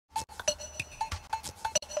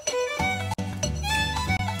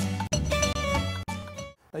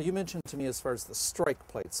you mentioned to me as far as the strike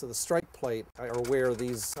plate. So the strike plate are where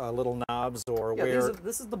these little knobs or Yeah, where...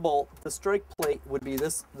 this is the bolt. The strike plate would be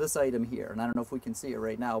this item here, and I don't know if we can see it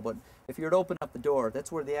right now, but if you were to open up the door,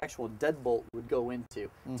 that's where the actual deadbolt would go into.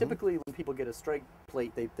 Typically, when people get a strike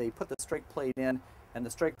plate, they put the strike plate in, and the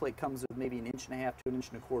strike plate comes with maybe 1.5 to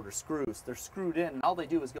 1.25 inch screws. They're screwed in, and all they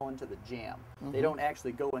do is go into the jamb. They don't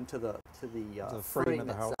actually go into the frame of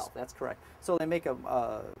the itself. house. That's correct. So they make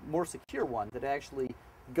a more secure one that actually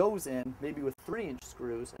goes in maybe with 3-inch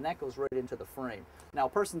screws, and that goes right into the frame. Now, a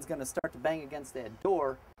person's going to start to bang against that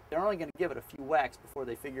door. They're only going to give it a few whacks before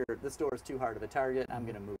they figure this door is too hard of a target. I'm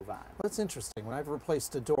going to move on. Well, that's interesting. When I've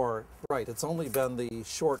replaced a door, right, it's only been the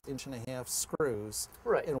short 1.5 inch screws.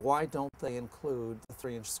 Right. And why don't they include the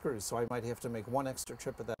 3-inch screws? So I might have to make one extra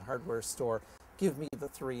trip at that hardware store. Give me the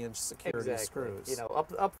 3-inch security screws. You know,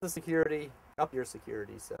 up the security, up your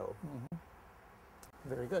security. So.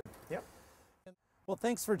 Very good. Yep. Well,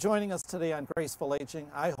 thanks for joining us today on Graceful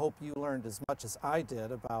Aging. I hope you learned as much as I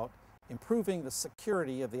did about improving the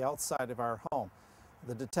security of the outside of our home.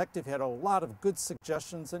 The detective had a lot of good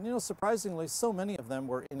suggestions, and surprisingly, so many of them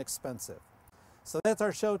were inexpensive. So that's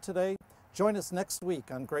our show today. Join us next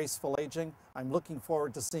week on Graceful Aging. I'm looking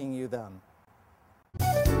forward to seeing you then.